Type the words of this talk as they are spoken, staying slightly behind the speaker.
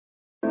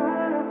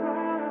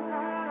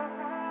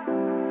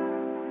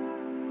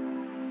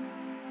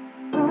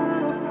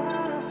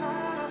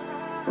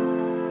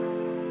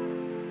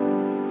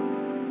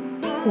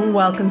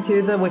Welcome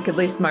to the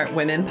Wickedly Smart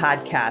Women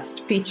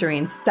podcast,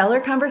 featuring stellar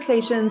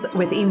conversations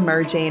with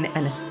emerging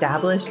and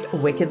established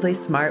wickedly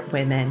smart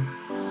women.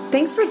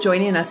 Thanks for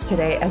joining us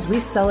today as we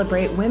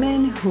celebrate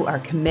women who are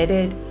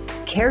committed,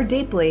 care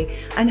deeply,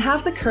 and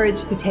have the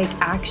courage to take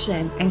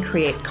action and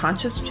create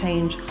conscious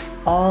change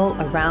all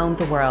around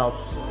the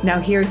world. Now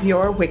here's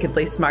your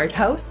wickedly smart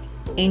host,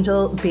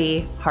 Angel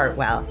B.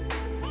 Hartwell.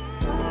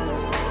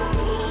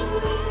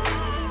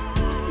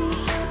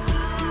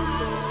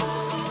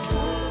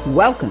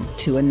 Welcome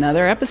to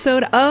another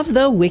episode of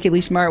the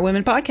Wickedly Smart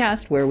Women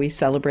podcast, where we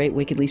celebrate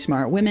wickedly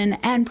smart women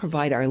and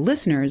provide our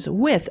listeners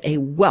with a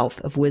wealth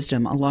of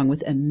wisdom along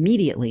with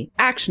immediately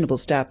actionable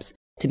steps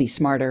to be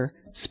smarter,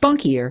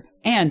 spunkier,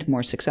 and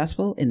more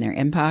successful in their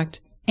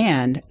impact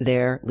and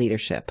their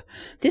leadership.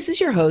 This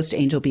is your host,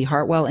 Angel B.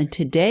 Hartwell, and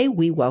today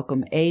we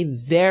welcome a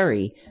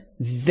very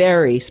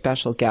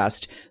special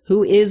guest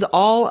who is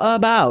all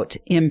about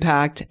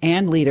impact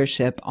and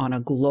leadership on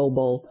a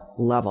global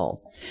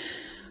level.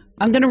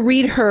 I'm going to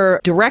read her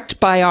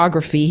direct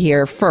biography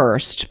here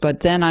first,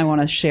 but then I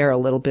want to share a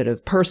little bit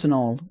of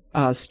personal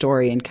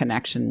story in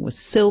connection with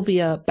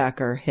Sylvia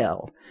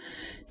Becker-Hill.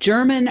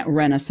 German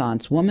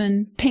Renaissance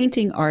woman,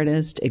 painting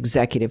artist,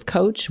 executive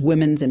coach,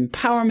 women's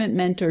empowerment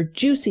mentor,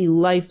 Juicy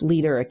Life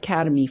Leader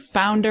Academy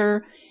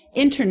founder,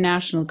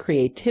 international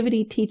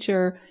creativity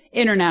teacher,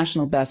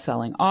 international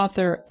best-selling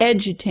author,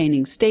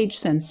 edutaining stage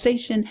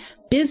sensation,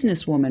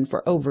 businesswoman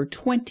for over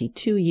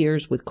 22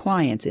 years with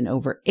clients in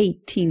over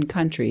 18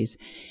 countries,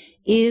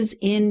 is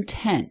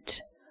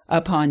intent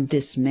upon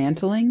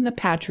dismantling the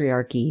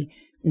patriarchy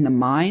in the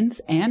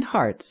minds and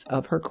hearts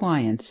of her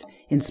clients,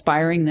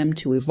 inspiring them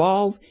to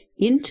evolve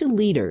into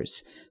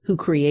leaders who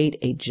create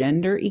a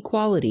gender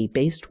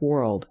equality-based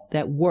world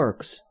that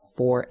works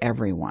for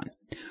everyone.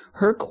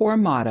 Her core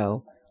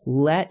motto,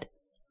 let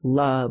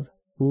love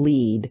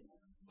lead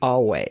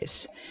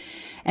always.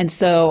 And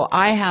so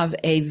I have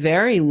a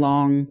very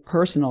long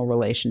personal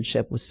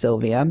relationship with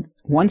Sylvia.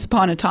 Once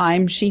upon a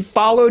time, she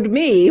followed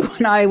me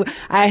when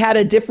I had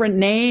a different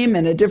name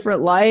and a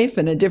different life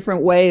and a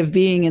different way of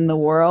being in the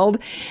world.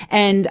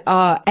 And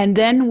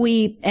then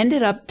we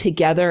ended up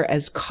together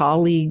as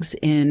colleagues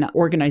in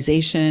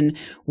organization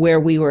where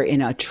we were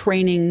in a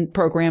training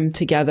program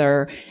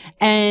together.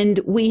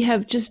 And we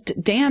have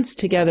just danced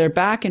together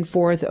back and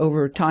forth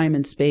over time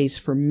and space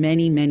for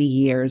many, many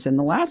years. And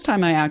the last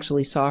time I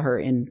actually saw her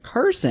in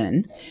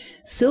person,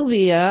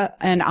 Sylvia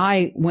and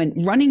I went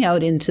running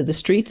out into the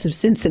streets of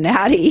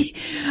Cincinnati,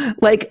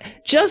 like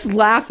just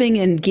laughing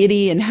and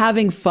giddy and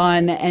having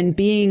fun and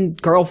being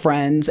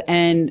girlfriends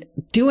and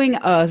doing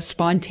a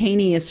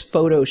spontaneous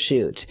photo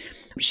shoot.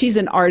 She's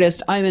an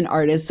artist. I'm an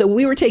artist. So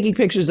we were taking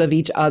pictures of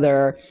each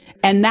other.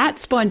 And that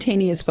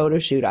spontaneous photo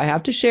shoot, I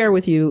have to share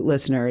with you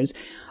listeners,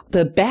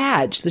 the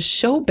badge, the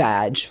show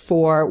badge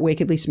for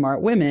Wickedly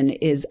Smart Women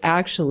is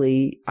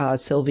actually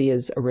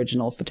Sylvia's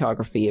original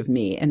photography of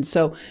me. And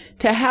so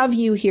to have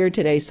you here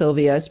today,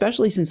 Sylvia,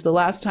 especially since the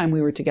last time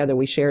we were together,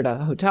 we shared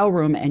a hotel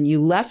room and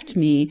you left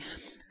me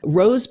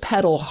rose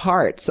petal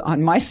hearts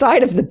on my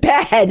side of the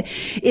bed,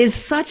 is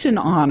such an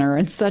honor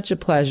and such a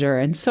pleasure.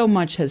 And so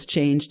much has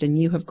changed and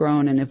you have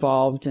grown and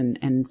evolved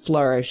and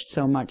flourished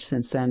so much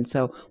since then.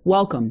 So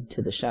welcome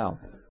to the show.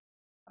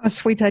 Oh,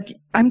 sweetheart,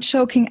 I'm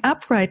choking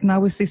up right now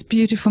with these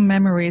beautiful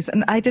memories.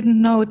 And I didn't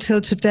know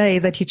till today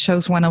that you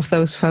chose one of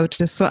those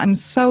photos. So I'm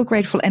so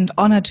grateful and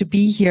honored to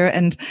be here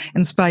and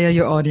inspire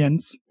your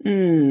audience.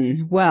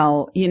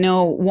 Well, you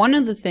know, one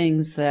of the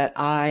things that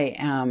I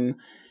am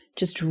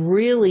just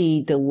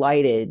really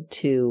delighted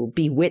to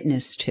be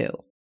witness to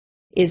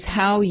is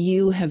how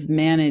you have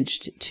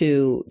managed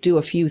to do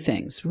a few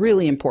things,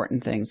 really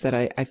important things that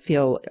I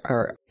feel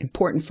are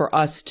important for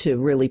us to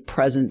really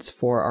presence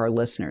for our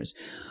listeners.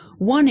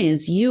 One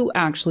is you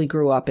actually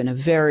grew up in a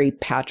very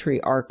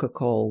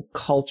patriarchal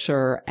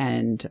culture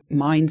and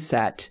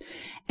mindset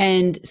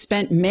and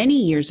spent many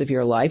years of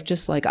your life,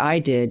 just like I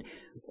did,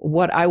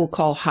 what I will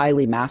call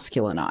highly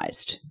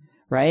masculinized,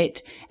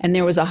 right? And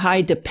there was a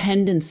high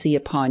dependency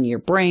upon your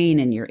brain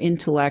and your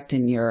intellect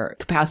and your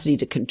capacity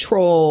to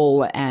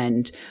control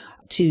and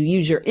to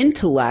use your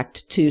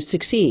intellect to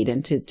succeed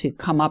and to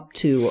come up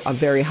to a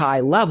very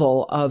high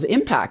level of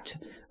impact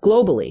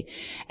globally.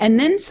 And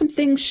then some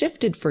things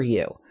shifted for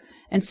you.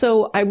 And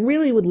so I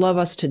really would love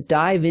us to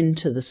dive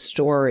into the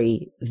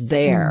story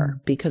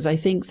there because I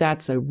think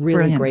that's a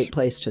really great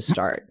place to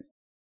start.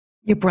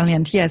 You're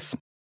brilliant. Yes.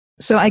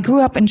 So I grew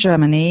up in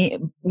Germany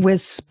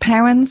with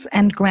parents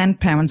and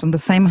grandparents in the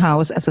same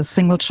house as a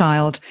single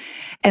child.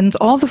 And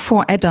all the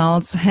four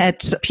adults had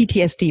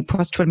PTSD,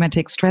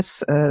 post-traumatic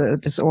stress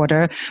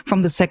disorder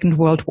from the Second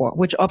World War,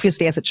 which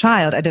obviously as a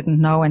child I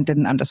didn't know and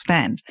didn't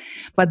understand.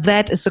 But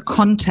that is the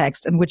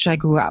context in which I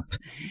grew up.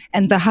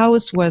 And the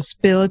house was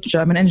built,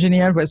 German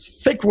engineered, with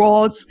thick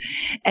walls.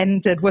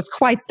 And it was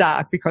quite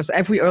dark because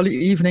every early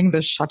evening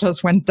the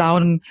shutters went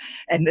down.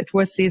 And it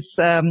was this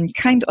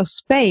kind of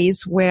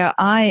space where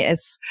I,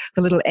 as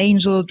the little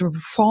angel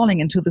falling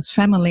into this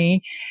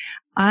family,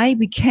 I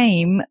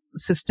became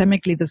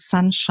systemically the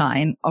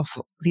sunshine of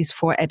these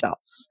four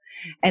adults.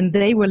 and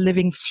they were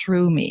living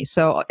through me.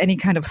 So any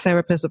kind of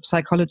therapist or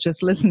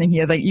psychologist listening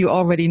here, that you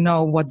already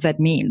know what that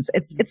means.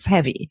 It's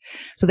heavy.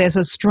 So there's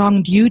a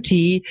strong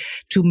duty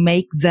to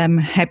make them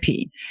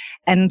happy.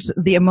 And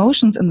the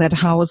emotions in that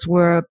house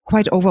were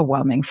quite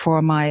overwhelming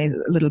for my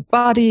little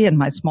body and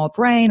my small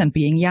brain and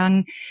being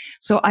young.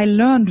 So I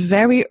learned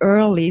very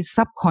early,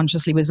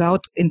 subconsciously,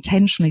 without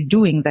intentionally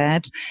doing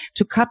that,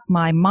 to cut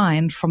my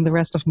mind from the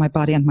rest of my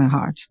body and my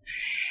heart.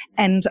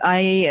 And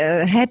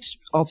I had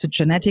also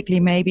genetically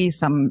maybe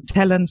some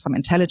talent, some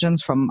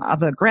intelligence from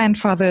other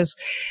grandfathers.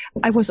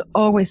 I was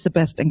always the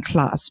best in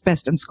class,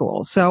 best in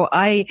school. So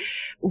I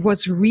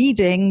was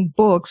reading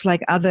books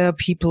like other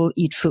people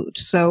eat food.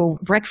 So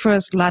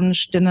breakfast,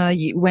 lunch, dinner,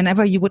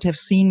 whenever you would have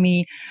seen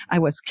me, I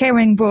was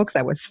carrying books,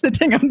 I was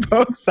sitting on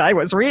books, I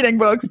was reading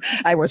books,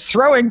 I was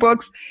throwing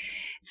books.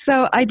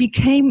 So I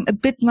became a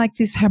bit like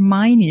this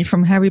Hermione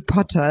from Harry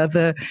Potter,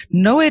 the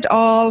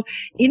know-it-all,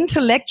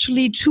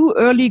 intellectually too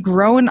early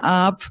grown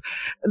up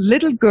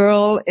little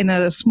girl in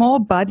a small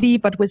body,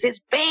 but with this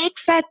big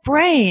fat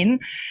brain.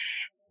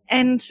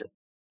 And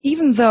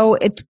even though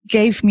it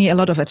gave me a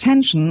lot of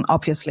attention,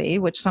 obviously,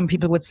 which some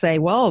people would say,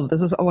 well,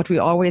 this is what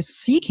we're always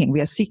seeking.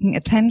 We are seeking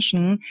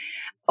attention.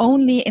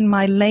 Only in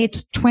my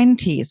late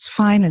 20s,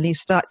 finally,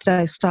 did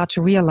I start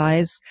to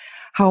realize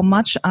how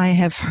much I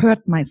have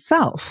hurt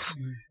myself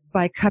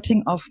by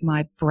cutting off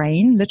my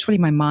brain, literally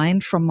my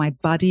mind, from my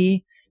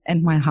body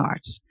and my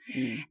heart.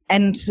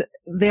 And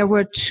there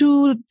were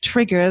two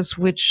triggers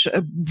which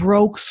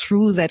broke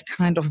through that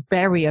kind of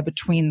barrier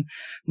between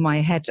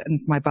my head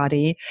and my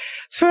body.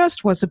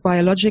 First was a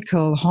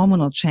biological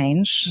hormonal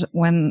change.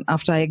 When,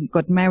 after I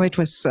got married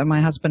with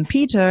my husband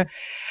Peter,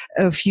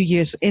 a few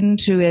years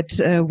into it,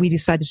 we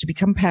decided to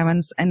become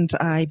parents, and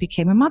I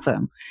became a mother.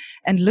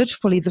 And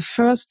literally the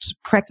first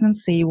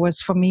pregnancy was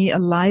for me a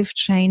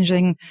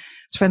life-changing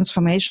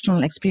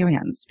transformational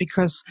experience,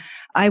 because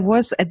I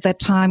was at that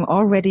time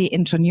already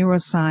into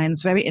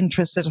neuroscience, very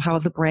interested how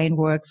the brain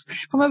works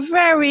from a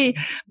very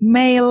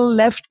male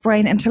left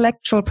brain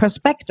intellectual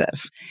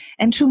perspective.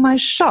 And to my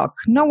shock,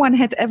 no one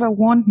had ever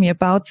warned me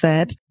about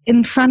that.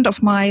 In front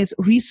of my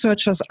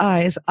researchers'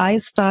 eyes, I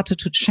started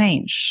to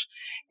change,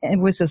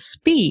 and with a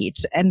speed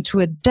and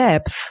to a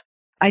depth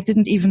I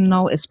didn't even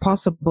know is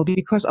possible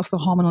because of the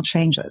hormonal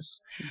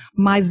changes.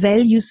 My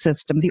value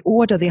system, the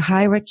order, the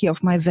hierarchy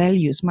of my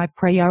values, my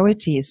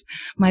priorities,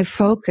 my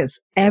focus,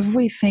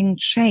 everything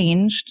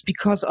changed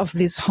because of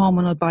these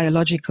hormonal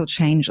biological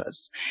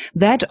changes.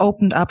 That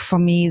opened up for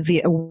me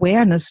the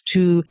awareness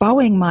to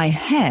bowing my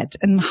head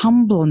in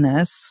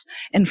humbleness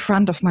in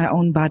front of my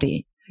own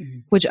body,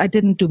 which I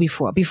didn't do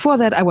before. Before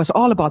that, I was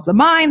all about the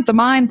mind,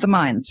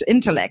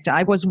 intellect.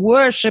 I was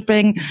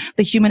worshipping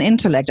the human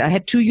intellect. I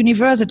had 2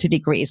 university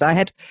degrees. I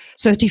had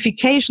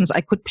certifications.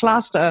 I could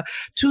plaster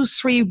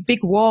 2-3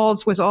 big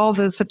walls with all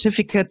the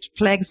certificate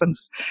plaques and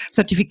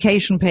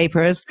certification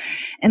papers.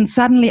 And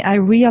suddenly I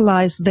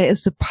realized there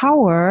is a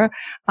power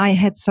I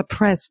had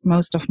suppressed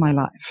most of my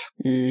life.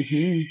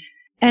 Mm-hmm.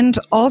 And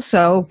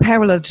also,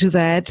 parallel to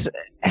that,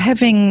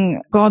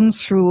 having gone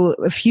through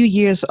a few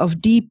years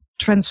of deep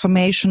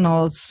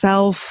transformational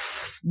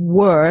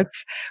self-work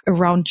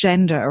around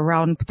gender,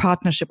 around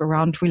partnership,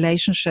 around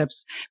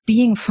relationships,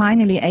 being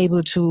finally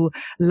able to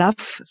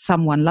love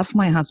someone, love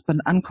my husband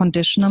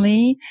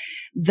unconditionally,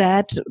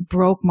 that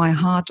broke my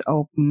heart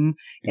open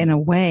in a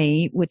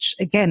way which,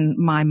 again,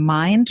 my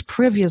mind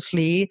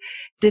previously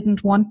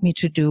didn't want me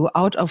to do,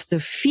 out of the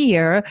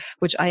fear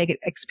which I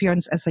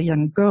experienced as a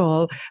young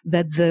girl,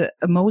 that the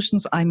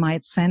emotions I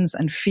might sense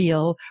and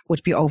feel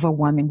would be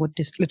overwhelming, would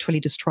literally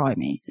destroy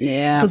me.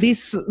 Yeah. So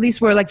these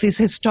were like these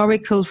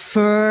historical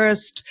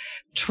first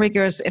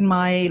triggers in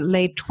my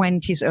late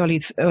 20s, early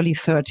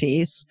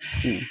 30s.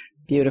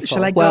 Beautiful.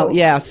 Shall I go? Well,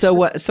 yeah. So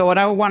what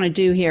I want to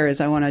do here is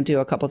I want to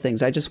do a couple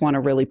things. I just want to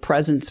really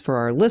presence for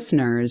our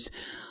listeners.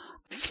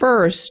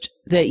 First,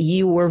 that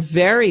you were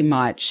very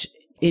much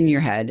in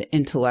your head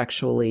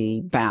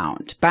intellectually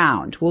bound.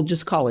 We'll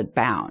just call it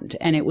bound.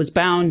 And it was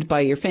bound by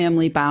your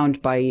family,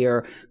 bound by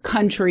your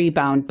country,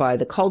 bound by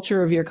the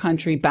culture of your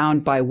country,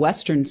 bound by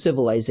Western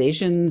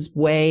civilization's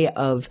way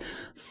of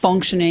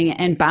functioning,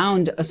 and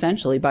bound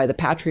essentially by the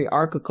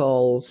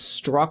patriarchal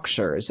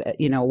structures,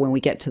 when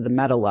we get to the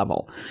meta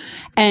level.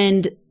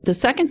 And the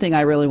second thing I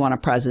really want to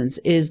presence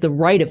is the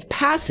rite of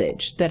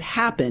passage that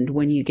happened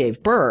when you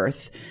gave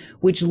birth,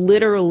 which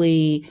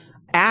literally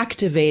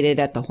activated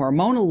at the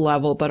hormonal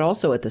level, but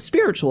also at the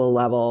spiritual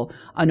level,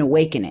 an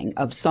awakening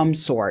of some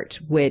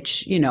sort,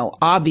 which,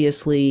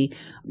 obviously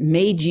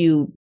made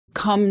you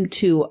come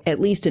to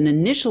at least an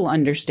initial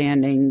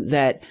understanding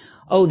that,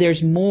 oh,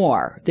 there's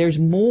more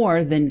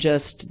than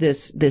just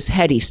this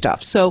heady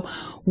stuff. So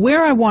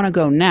where I want to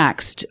go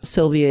next,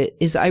 Sylvia,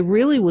 is I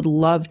really would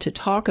love to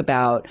talk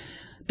about,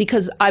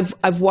 because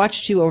I've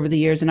watched you over the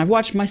years, and I've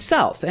watched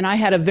myself, and I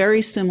had a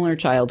very similar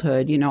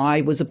childhood.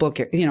 I was a book,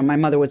 my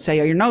mother would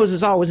say, oh, your nose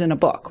is always in a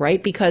book,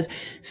 right? Because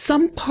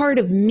some part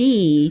of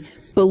me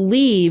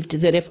believed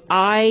that if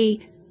I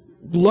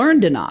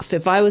learned enough,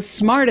 if I was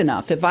smart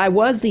enough, if I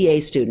was the A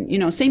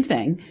student, same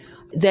thing,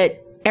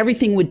 that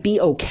everything would be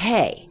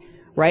okay,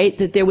 right?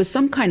 That there was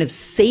some kind of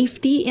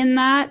safety in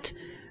that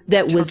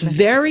was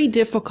very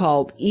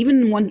difficult.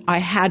 Even when I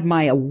had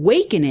my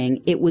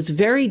awakening, it was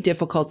very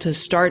difficult to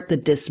start the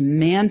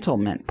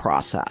dismantlement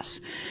process.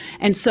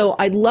 And so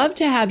I'd love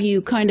to have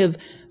you kind of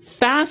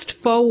fast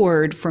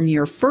forward from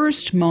your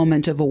first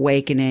moment of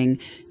awakening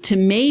to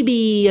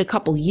maybe a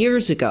couple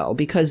years ago,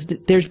 because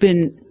there's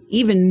been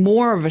even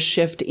more of a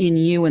shift in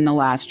you in the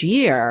last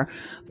year.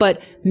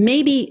 But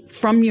maybe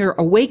from your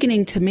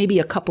awakening to maybe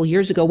a couple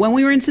years ago when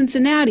we were in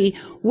Cincinnati,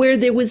 where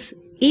there was,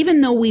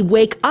 even though we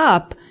wake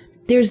up,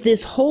 there's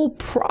this whole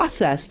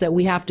process that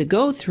we have to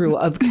go through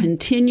of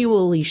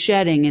continually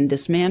shedding and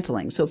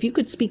dismantling. So if you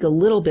could speak a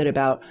little bit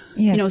about,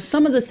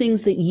 some of the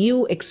things that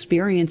you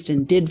experienced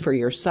and did for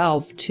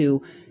yourself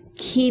to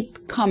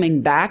keep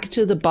coming back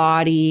to the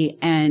body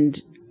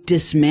and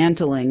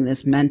dismantling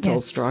this mental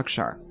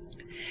structure.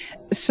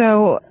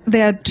 So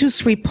there are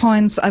 2-3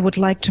 points I would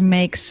like to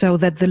make so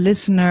that the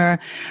listener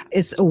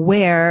is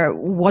aware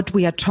what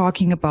we are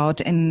talking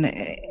about,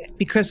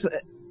 because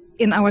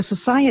in our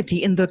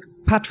society, in the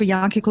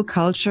patriarchal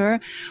culture,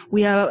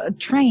 we are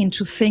trained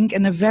to think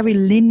in a very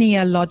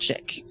linear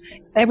logic.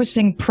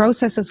 Everything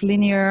processes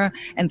linear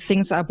and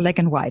things are black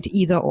and white,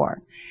 either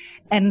or.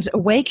 And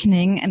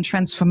awakening and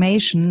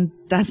transformation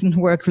doesn't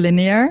work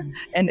linear,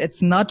 and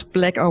it's not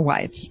black or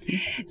white.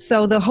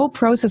 So the whole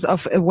process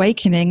of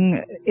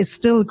awakening is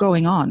still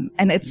going on,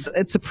 and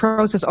it's a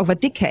process over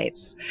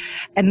decades.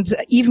 And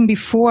even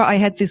before I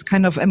had this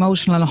kind of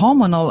emotional and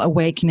hormonal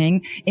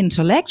awakening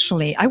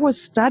intellectually, I was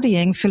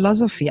studying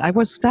philosophy. I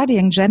was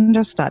studying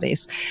gender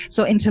studies.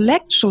 So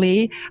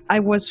intellectually, I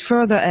was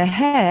further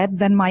ahead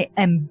than my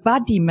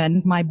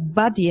embodiment, my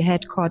body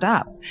had caught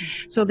up.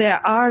 So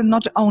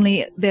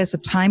there's a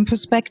time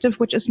perspective,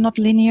 which is not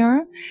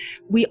linear.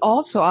 We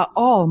also are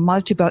all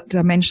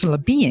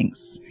multidimensional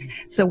beings.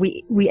 So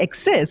we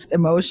exist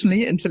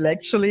emotionally,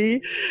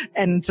 intellectually,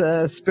 and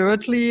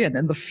spiritually, and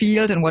in the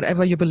field, and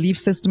whatever your belief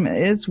system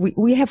is.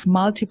 We have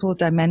multiple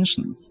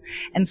dimensions.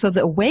 And so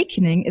the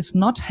awakening is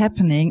not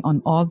happening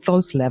on all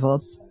those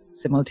levels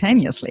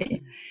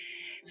simultaneously.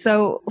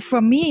 So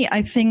for me,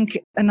 I think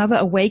another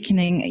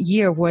awakening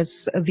year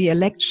was the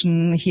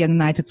election here in the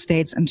United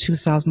States in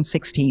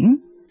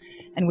 2016.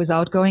 And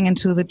without going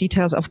into the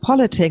details of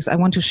politics, I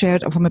want to share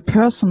it from a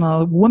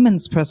personal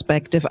woman's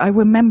perspective. I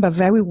remember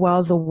very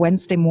well the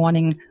Wednesday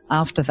morning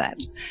after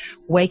that,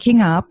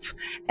 waking up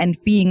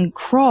and being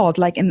crawled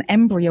like an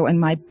embryo in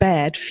my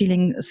bed,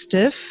 feeling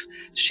stiff,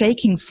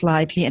 shaking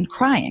slightly, and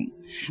crying.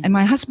 And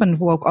my husband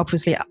woke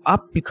obviously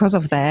up because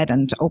of that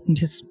and opened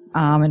his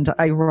arm, and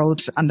I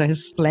rolled under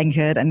his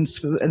blanket and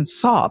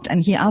sobbed.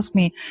 And he asked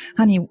me,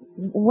 honey,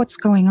 what's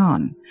going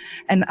on?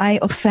 And I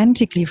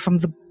authentically, from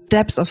the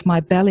depths of my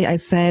belly, I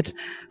said,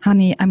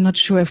 honey, I'm not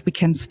sure if we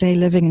can stay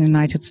living in the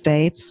United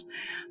States.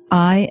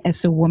 I,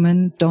 as a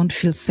woman, don't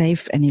feel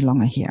safe any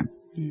longer here.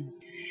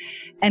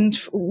 And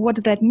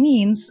what that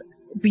means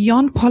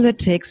beyond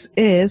politics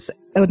is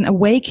an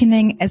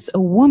awakening as a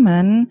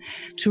woman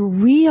to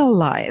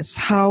realize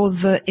how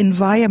the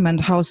environment,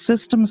 how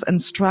systems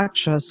and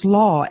structures,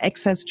 law,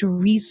 access to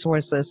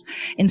resources,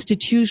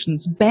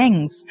 institutions,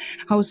 banks,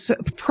 how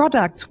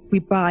products we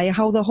buy,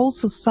 how the whole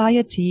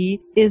society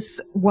is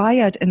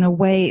wired in a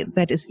way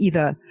that is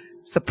either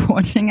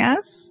supporting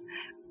us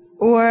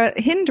or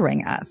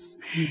hindering us.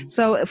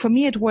 So for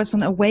me, it was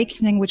an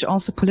awakening which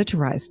also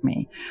politicized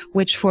me,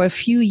 which for a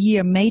few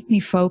years made me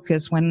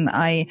focus, when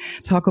I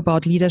talk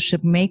about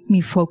leadership, made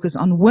me focus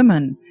on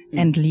women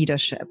and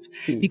leadership,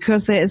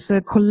 because there is a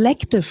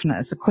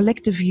collectiveness, a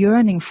collective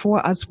yearning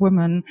for us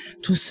women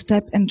to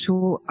step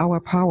into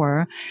our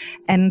power.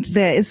 And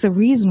there is a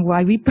reason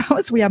why we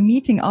are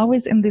meeting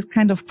always in these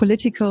kind of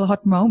political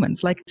hot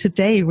moments. Like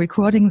today,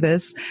 recording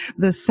this,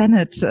 the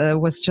Senate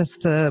was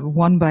just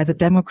won by the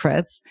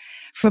Democrats.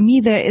 For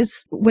me,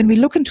 when we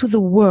look into the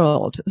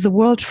world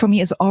for me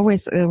is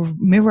always a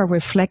mirror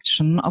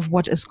reflection of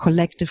what is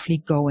collectively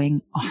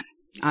going on.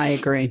 I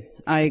agree.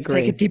 Let's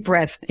take a deep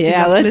breath.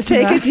 Yeah, let's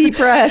take a deep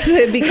breath,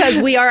 because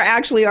we are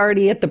actually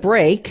already at the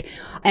break,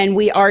 and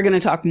we are going to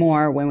talk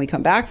more when we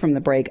come back from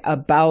the break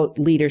about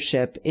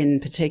leadership in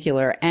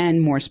particular,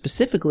 and more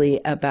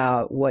specifically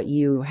about what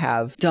you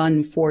have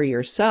done for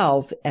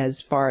yourself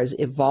as far as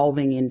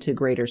evolving into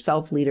greater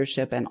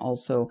self-leadership and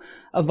also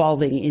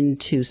evolving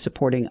into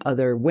supporting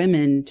other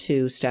women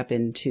to step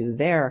into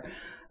their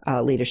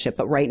leadership.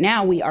 But right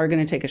now we are going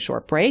to take a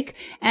short break,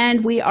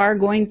 and we are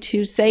going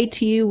to say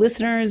to you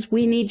listeners,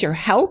 we need your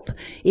help.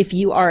 If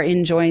you are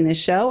enjoying this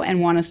show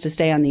and want us to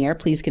stay on the air,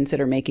 please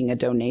consider making a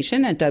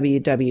donation at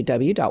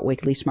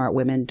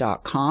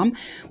www.wickedlysmartwomen.com.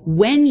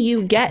 When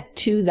you get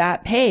to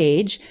that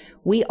page,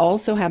 we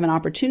also have an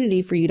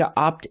opportunity for you to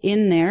opt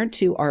in there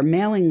to our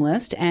mailing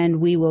list, and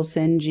we will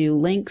send you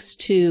links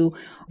to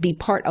be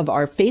part of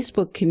our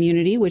Facebook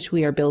community, which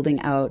we are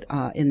building out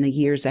in the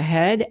years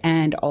ahead.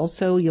 And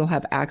also you'll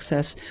have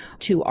access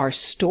to our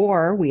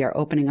store. We are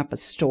opening up a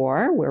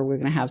store where we're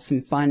going to have some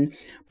fun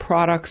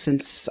products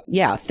and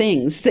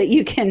things that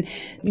you can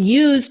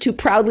use to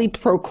proudly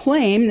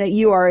proclaim that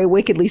you are a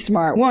wickedly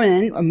smart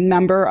woman, a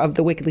member of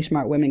the Wickedly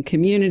Smart Women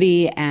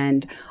community.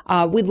 And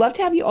we'd love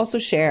to have you also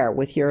share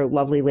with your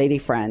lovely lady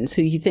friends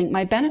who you think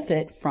might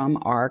benefit from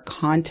our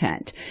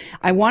content.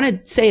 I want to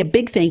say a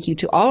big thank you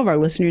to all of our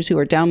listeners who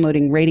are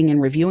downloading, rating,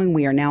 and reviewing.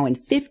 We are now in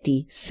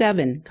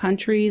 57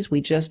 countries.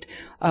 We just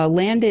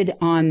landed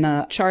on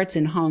the charts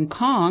in Hong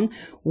Kong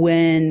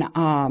when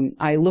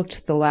I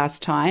looked the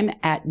last time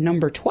at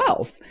number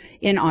 12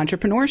 in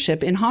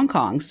entrepreneurship in Hong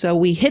Kong. So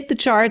we hit the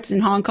charts in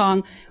Hong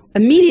Kong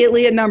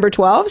immediately at number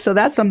 12. So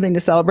that's something to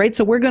celebrate.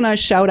 So we're going to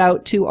shout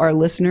out to our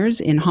listeners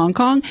in Hong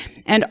Kong,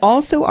 and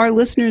also our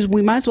listeners.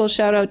 We might as well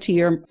shout out to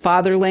your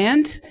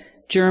fatherland,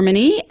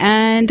 Germany,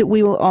 and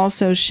we will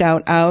also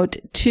shout out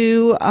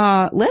to,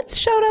 let's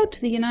shout out to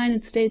the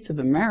United States of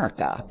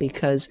America,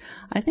 because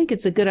I think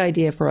it's a good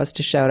idea for us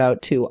to shout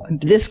out to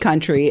this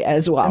country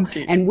as well.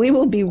 Indeed. And we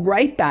will be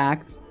right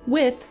back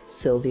with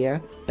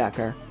Sylvia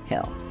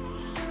Becker-Hill.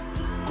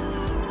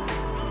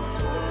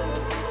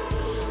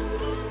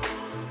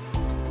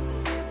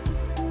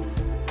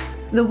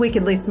 The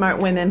Wickedly Smart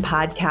Women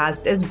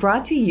podcast is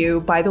brought to you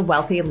by the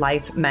Wealthy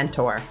Life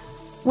Mentor.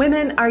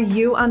 Women, are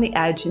you on the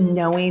edge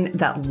knowing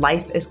that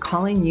life is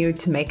calling you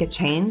to make a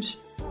change?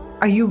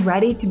 Are you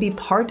ready to be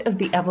part of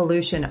the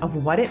evolution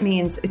of what it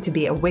means to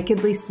be a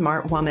wickedly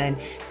smart woman,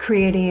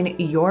 creating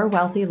your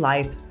wealthy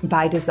life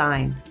by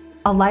design?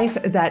 A life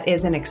that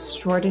is an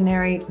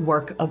extraordinary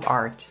work of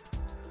art.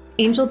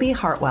 Angel B.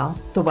 Hartwell,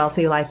 the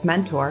Wealthy Life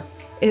Mentor,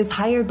 is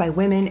hired by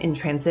women in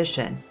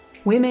transition.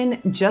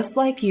 Women just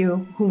like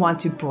you who want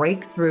to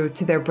break through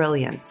to their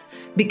brilliance,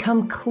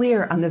 become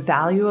clear on the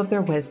value of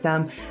their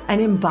wisdom,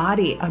 and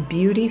embody a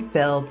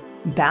beauty-filled,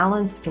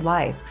 balanced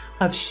life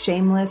of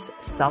shameless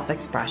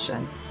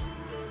self-expression.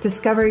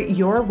 Discover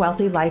your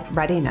wealthy life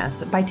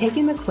readiness by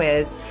taking the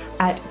quiz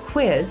at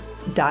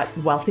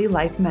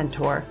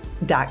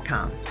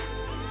quiz.wealthylifementor.com.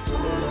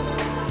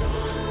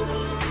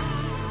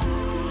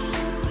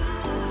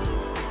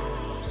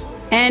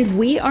 And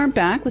we are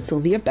back with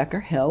Sylvia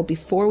Becker-Hill.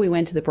 Before we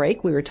went to the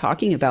break, we were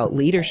talking about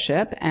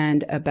leadership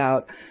and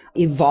about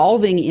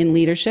evolving in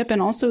leadership,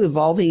 and also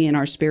evolving in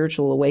our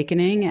spiritual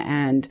awakening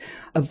and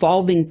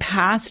evolving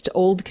past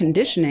old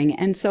conditioning.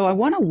 And so I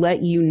want to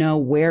let you know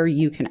where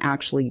you can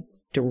actually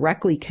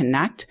directly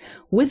connect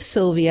with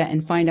Sylvia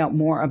and find out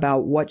more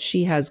about what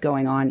she has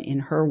going on in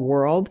her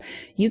world.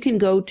 You can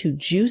go to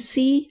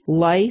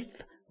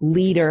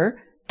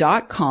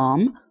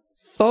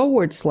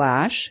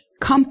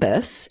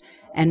juicylifeleader.com/compass.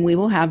 And we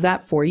will have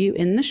that for you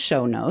in the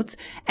show notes.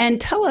 And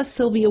tell us,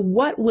 Sylvia,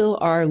 what will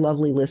our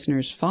lovely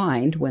listeners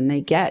find when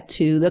they get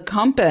to the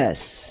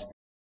compass?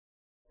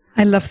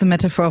 I love the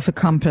metaphor of a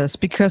compass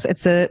because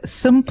it's a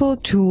simple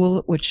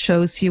tool which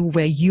shows you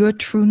where your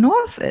true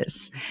north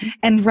is. Mm-hmm.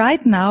 And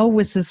right now,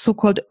 with the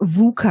so-called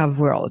VUCA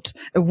world,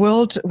 a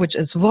world which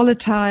is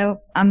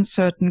volatile,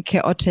 uncertain,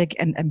 chaotic,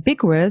 and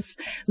ambiguous,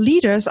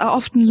 leaders are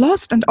often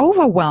lost and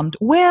overwhelmed.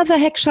 Where the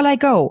heck shall I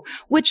go?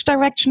 Which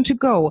direction to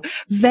go?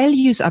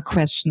 Values are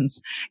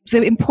questions.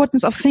 The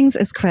importance of things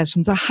is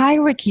questioned. The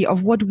hierarchy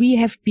of what we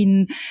have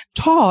been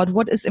taught,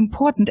 what is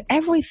important,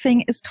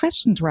 everything is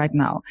questioned right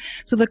now.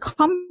 So the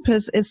compass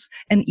is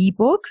an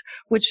ebook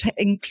which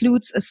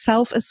includes a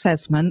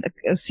self-assessment,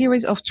 a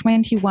series of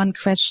 21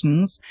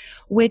 questions,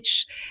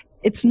 which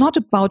it's not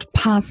about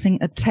passing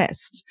a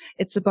test.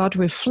 It's about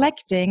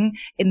reflecting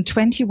in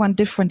 21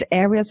 different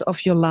areas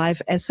of your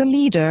life as a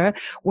leader,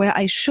 where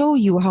I show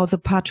you how the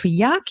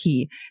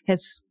patriarchy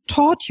has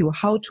taught you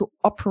how to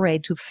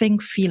operate, to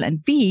think, feel,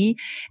 and be,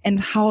 and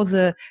how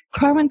the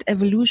current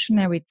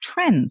evolutionary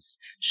trends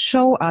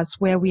show us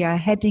where we are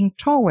heading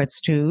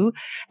towards to.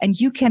 And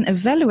you can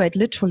evaluate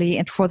literally,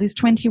 and for these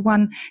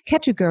 21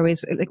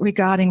 categories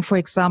regarding, for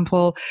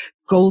example,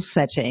 goal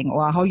setting,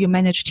 or how you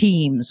manage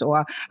teams,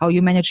 or how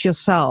you manage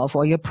yourself,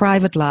 or your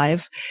private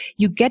life,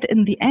 you get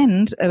in the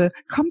end a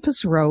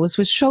compass rose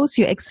which shows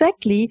you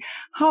exactly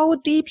how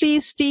deeply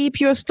steep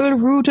you're still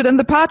rooted in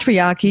the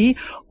patriarchy,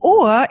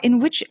 or in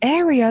which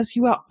areas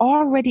you are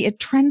already a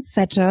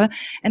trendsetter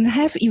and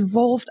have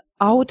evolved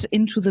out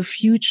into the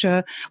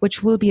future,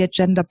 which will be a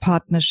gender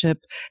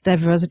partnership,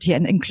 diversity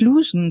and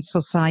inclusion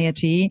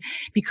society,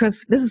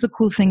 because this is a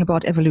cool thing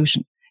about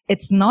evolution.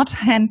 It's not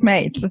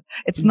handmade.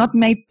 It's not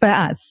made by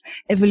us.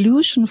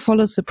 Evolution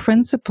follows the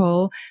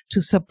principle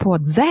to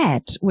support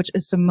that which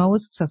is the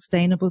most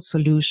sustainable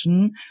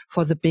solution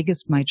for the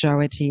biggest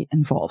majority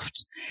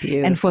involved.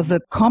 Beautiful. And for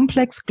the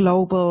complex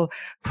global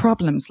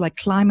problems like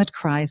climate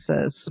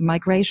crisis,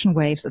 migration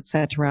waves,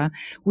 etc.,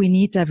 we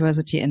need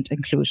diversity and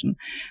inclusion.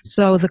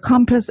 So the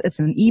Compass is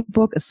an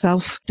ebook, a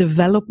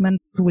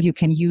self-development tool you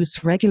can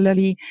use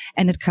regularly,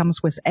 and it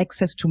comes with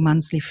access to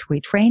monthly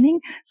free training,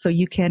 so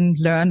you can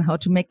learn how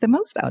to make make the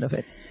most out of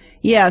it.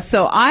 Yeah,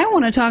 so I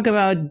want to talk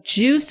about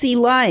Juicy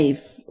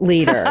Life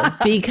Leader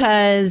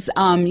because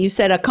you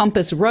said a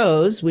compass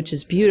rose, which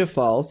is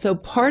beautiful. So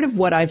part of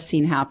what I've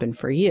seen happen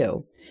for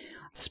you,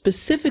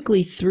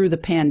 specifically through the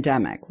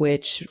pandemic,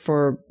 which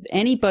for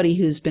anybody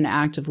who's been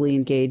actively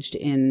engaged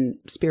in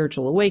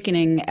spiritual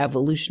awakening,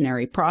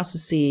 evolutionary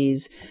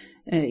processes,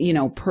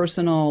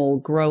 personal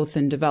growth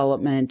and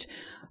development,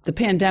 the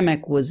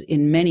pandemic was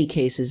in many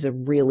cases a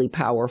really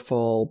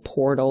powerful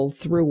portal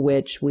through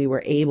which we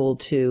were able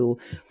to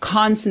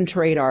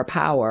concentrate our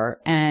power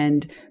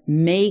and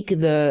make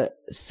the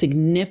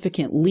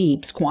significant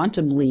leaps,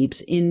 quantum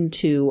leaps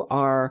into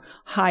our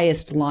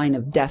highest line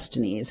of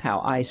destiny is how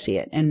I see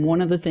it. And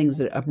one of the things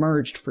that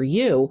emerged for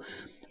you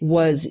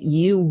was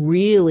you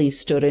really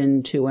stood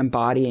into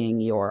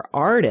embodying your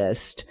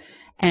artist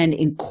and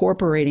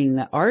incorporating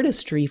the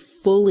artistry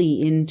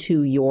fully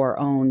into your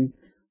own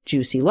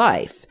juicy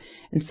life.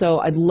 And so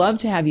I'd love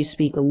to have you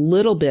speak a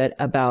little bit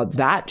about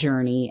that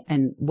journey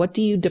and what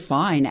do you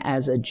define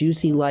as a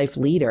juicy life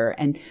leader?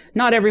 And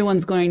not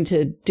everyone's going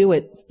to do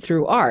it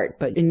through art,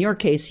 but in your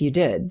case you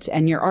did.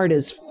 And your art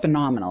is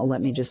phenomenal.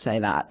 Let me just say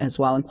that as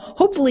well. And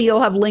hopefully you'll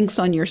have links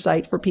on your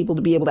site for people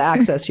to be able to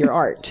access your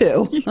art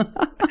too.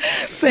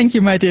 Thank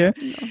you, my dear.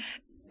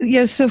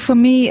 Yeah, so for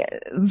me,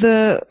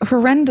 the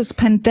horrendous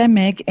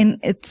pandemic in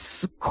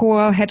its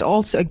core had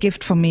also a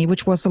gift for me,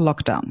 which was a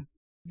lockdown.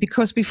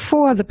 Because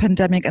before the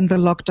pandemic and the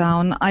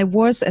lockdown, I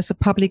was, as a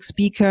public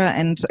speaker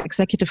and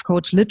executive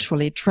coach,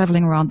 literally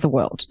traveling around the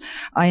world.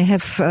 I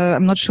have,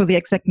 I'm not sure the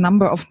exact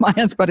number of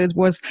miles, but it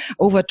was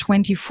over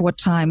 24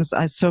 times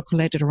I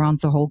circulated around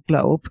the whole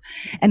globe.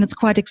 And it's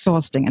quite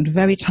exhausting and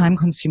very time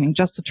consuming,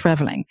 just the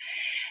traveling.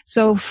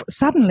 So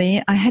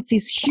suddenly I had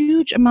this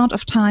huge amount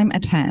of time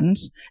at hand,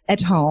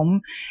 at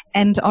home.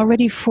 And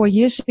already 4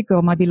 years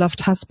ago, my beloved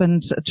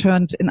husband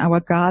turned in our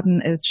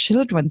garden a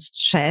children's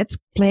shed,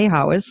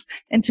 playhouse,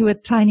 into a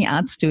tiny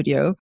art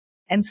studio.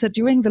 And so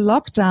during the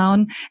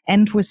lockdown,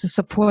 and with the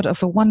support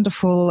of a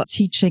wonderful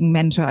teaching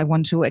mentor, I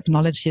want to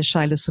acknowledge here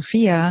Shaila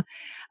Sophia,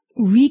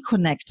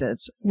 reconnected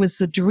with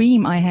the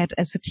dream I had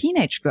as a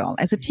teenage girl.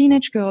 As a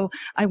teenage girl,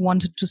 I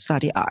wanted to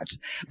study art.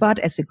 But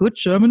as a good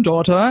German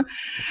daughter,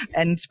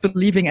 and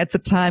believing at the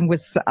time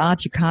with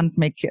art you can't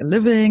make a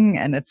living,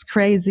 and it's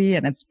crazy,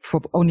 and it's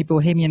for only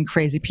bohemian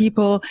crazy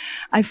people,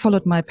 I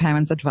followed my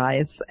parents'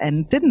 advice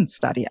and didn't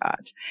study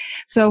art.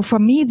 So for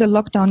me, the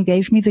lockdown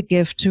gave me the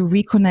gift to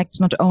reconnect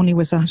not only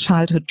with a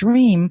childhood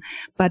dream,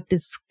 but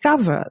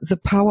discover the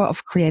power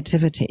of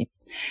creativity.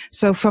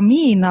 So for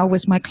me now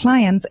with my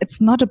clients,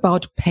 it's not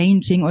about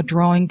painting or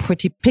drawing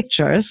pretty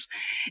pictures.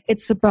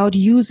 It's about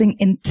using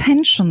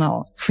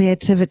intentional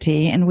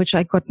creativity, in which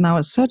I got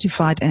now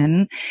certified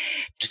in,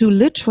 to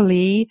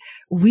literally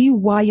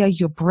rewire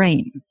your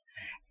brain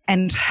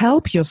and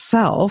help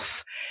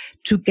yourself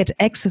to get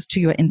access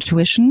to your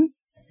intuition,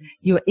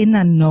 your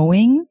inner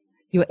knowing,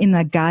 your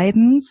inner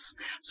guidance,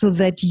 so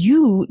that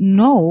you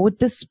know,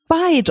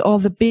 despite all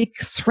the big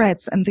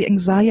threats and the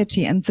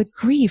anxiety and the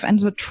grief and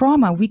the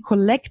trauma we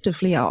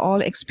collectively are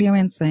all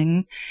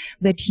experiencing,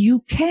 that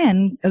you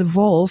can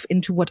evolve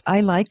into what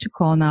I like to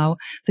call now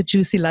the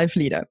juicy life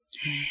leader.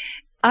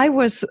 I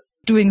was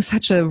doing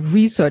such a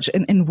research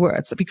in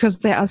words, because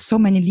there are so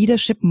many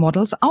leadership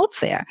models out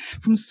there,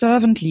 from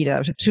servant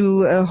leader to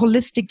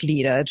holistic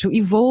leader to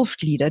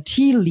evolved leader,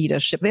 teal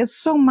leadership. There's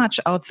so much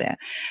out there.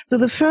 So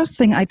the first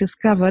thing I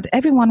discovered,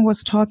 everyone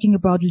was talking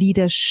about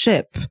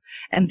leadership,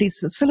 and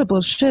this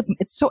syllable ship,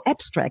 it's so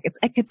abstract, it's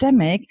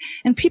academic,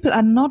 and people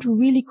are not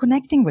really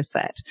connecting with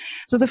that.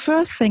 So the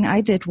first thing I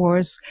did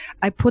was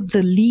I put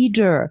the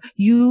leader,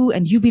 you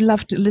and you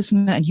beloved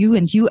listener, and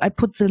you, I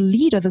put the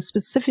leader, the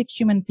specific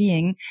human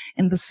being,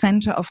 in the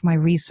center of my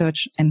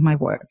research and my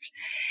work.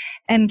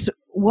 And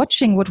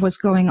watching what was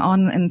going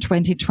on in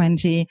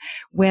 2020,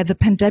 where the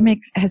pandemic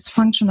has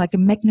functioned like a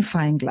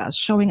magnifying glass,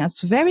 showing us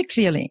very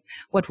clearly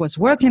what was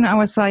working in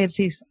our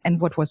societies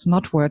and what was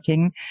not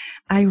working,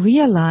 I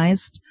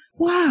realized,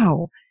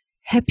 wow,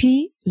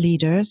 happy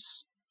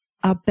leaders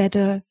are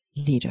better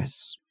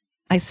leaders.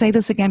 I say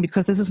this again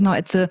because this is now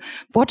at the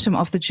bottom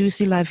of the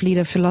Juicy Life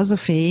Leader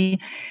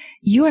philosophy.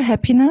 Your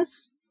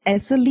happiness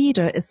as a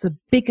leader is the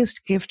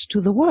biggest gift to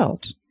the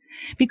world.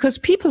 Because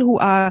people who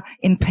are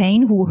in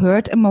pain, who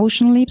hurt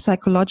emotionally,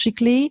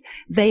 psychologically,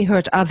 they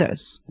hurt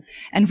others.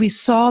 And we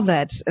saw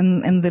that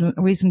in the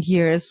recent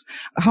years,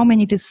 how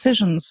many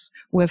decisions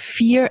were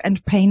fear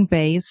and pain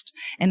based,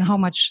 and how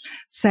much,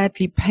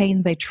 sadly,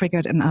 pain they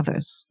triggered in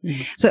others.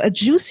 Mm-hmm. So a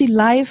juicy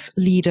life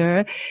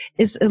leader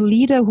is a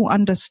leader who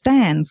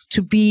understands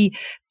to be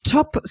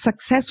top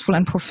successful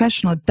and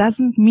professional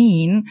doesn't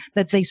mean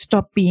that they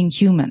stop being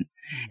human.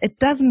 It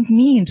doesn't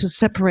mean to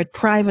separate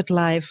private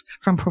life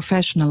from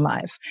professional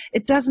life.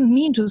 It doesn't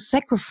mean to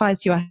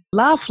sacrifice your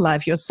love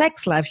life, your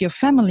sex life, your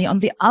family on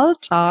the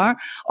altar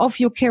of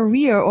your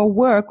career or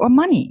work or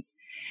money.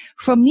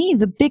 for me,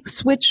 the big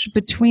switch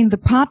between the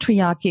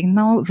patriarchy and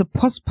now the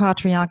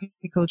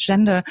post-patriarchal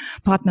gender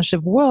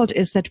partnership world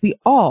is that we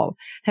all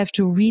have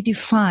to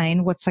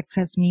redefine what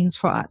success means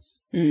for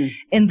us.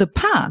 In the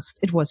past,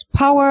 it was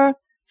power,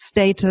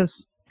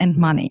 status, and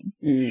money.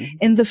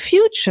 In the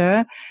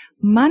future,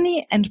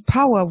 money and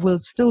power will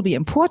still be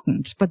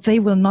important, but they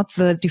will not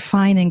the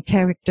defining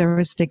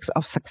characteristics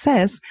of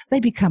success. They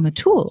become a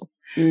tool.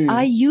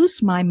 I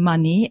use my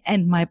money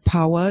and my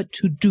power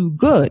to do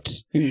good.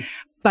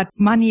 But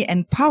money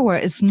and power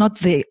is not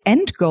the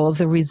end goal,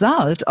 the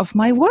result of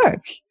my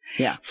work.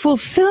 Yeah.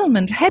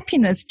 Fulfillment,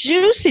 happiness,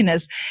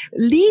 juiciness,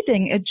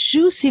 leading a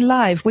juicy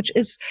life, which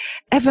is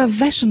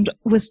effervescent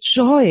with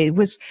joy,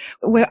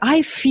 where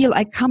I feel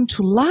I come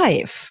to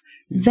life.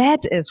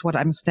 That is what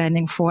I'm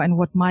standing for and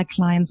what my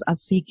clients are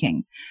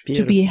seeking.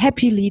 Beautiful. To be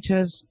happy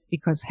leaders,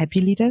 because happy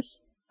leaders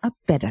are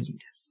better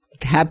leaders.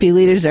 Happy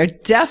leaders are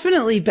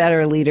definitely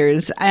better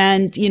leaders.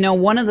 And,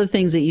 one of the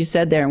things that you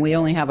said there, and we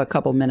only have a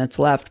couple minutes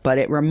left, but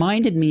it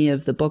reminded me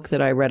of the book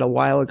that I read a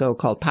while ago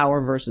called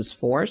Power versus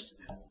Force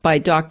by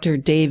Dr.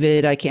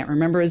 David, I can't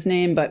remember his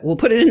name, but we'll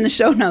put it in the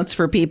show notes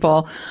for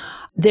people.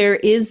 There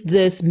is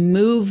this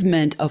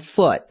movement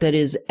afoot that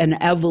is an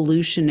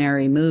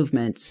evolutionary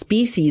movement,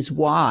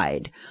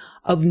 species-wide,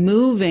 of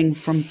moving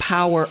from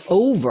power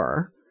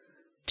over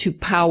to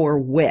power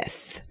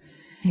with.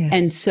 Yes.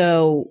 And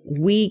so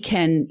we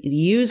can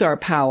use our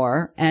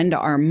power and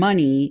our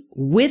money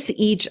with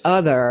each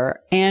other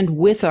and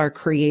with our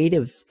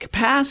creative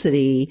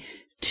capacity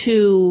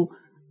to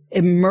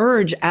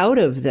emerge out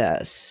of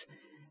this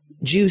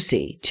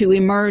juicy, to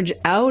emerge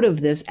out of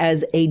this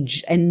as a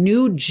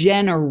new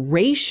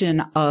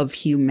generation of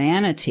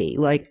humanity,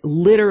 like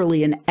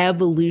literally an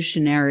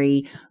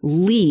evolutionary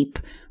leap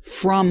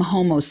from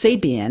Homo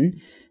sapien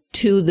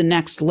to the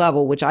next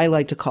level, which I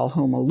like to call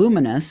Homo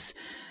luminous,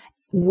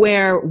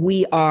 where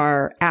we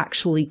are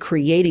actually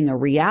creating a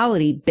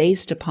reality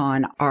based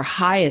upon our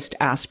highest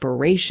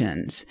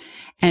aspirations.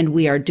 And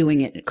we are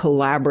doing it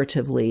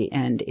collaboratively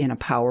and in a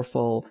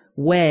powerful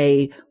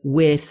way,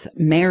 with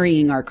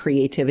marrying our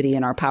creativity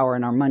and our power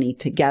and our money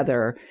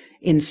together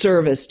in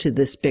service to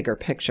this bigger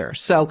picture.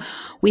 So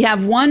we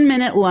have 1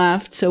 minute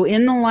left. So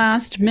in the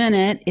last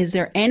minute, is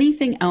there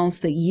anything else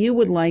that you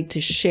would like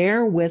to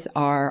share with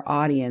our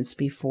audience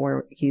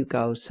before you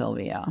go,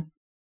 Sylvia?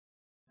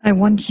 I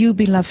want you,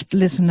 beloved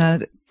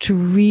listener, to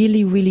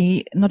really,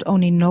 really not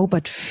only know,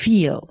 but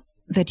feel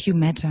that you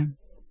matter.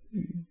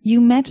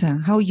 You matter.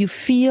 How you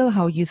feel,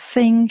 how you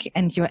think,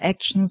 and your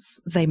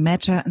actions, they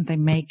matter and they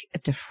make a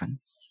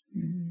difference.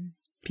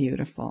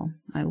 Beautiful.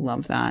 I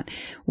love that.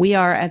 We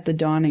are at the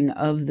dawning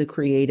of the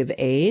creative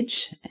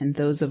age, and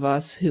those of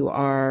us who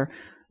are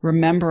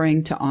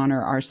remembering to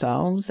honor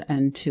ourselves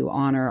and to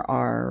honor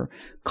our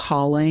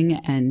calling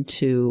and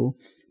to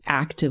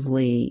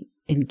actively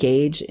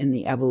engage in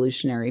the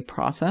evolutionary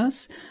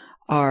process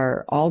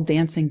are all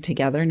dancing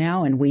together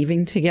now and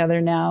weaving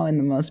together now in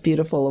the most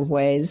beautiful of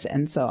ways.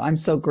 And so I'm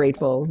so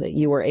grateful that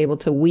you were able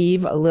to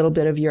weave a little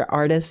bit of your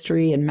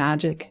artistry and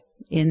magic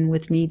in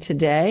with me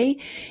today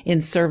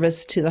in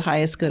service to the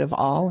highest good of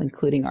all,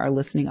 including our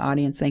listening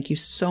audience. Thank you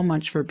so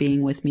much for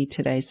being with me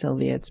today,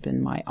 Sylvia. It's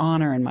been my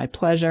honor and my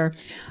pleasure.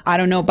 I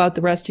don't know about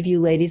the rest of you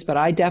ladies, but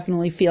I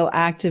definitely feel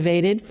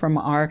activated from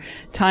our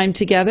time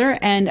together.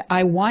 And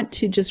I want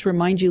to just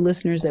remind you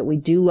listeners that we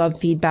do love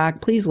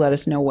feedback. Please let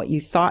us know what you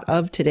thought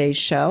of today's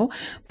show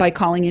by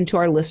calling into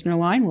our listener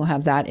line. We'll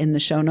have that in the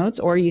show notes,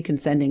 or you can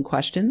send in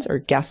questions or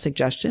guest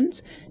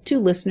suggestions to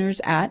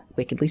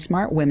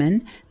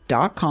listeners@wickedlysmartwomen.com.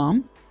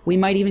 We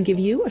might even give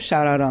you a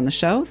shout out on the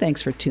show.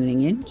 Thanks for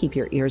tuning in. Keep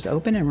your ears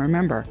open, and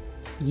remember,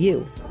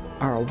 you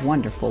are a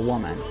wonderful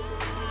woman.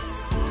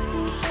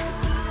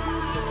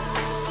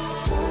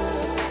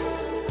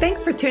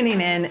 Thanks for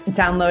tuning in,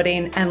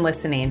 downloading, and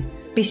listening.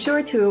 Be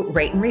sure to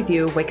rate and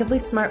review Wickedly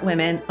Smart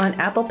Women on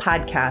Apple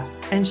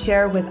Podcasts and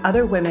share with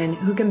other women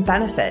who can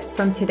benefit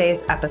from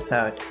today's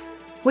episode.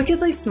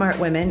 Wickedly Smart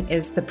Women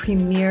is the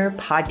premier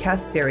podcast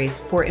series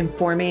for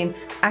informing,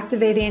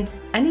 activating,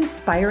 and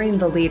inspiring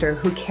the leader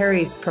who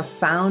carries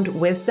profound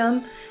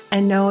wisdom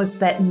and knows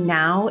that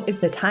now is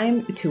the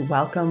time to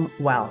welcome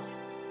wealth.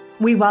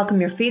 We welcome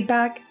your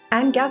feedback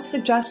and guest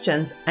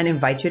suggestions and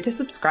invite you to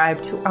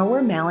subscribe to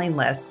our mailing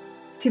list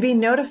to be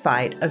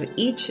notified of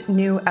each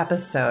new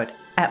episode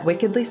at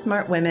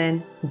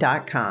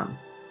wickedlysmartwomen.com.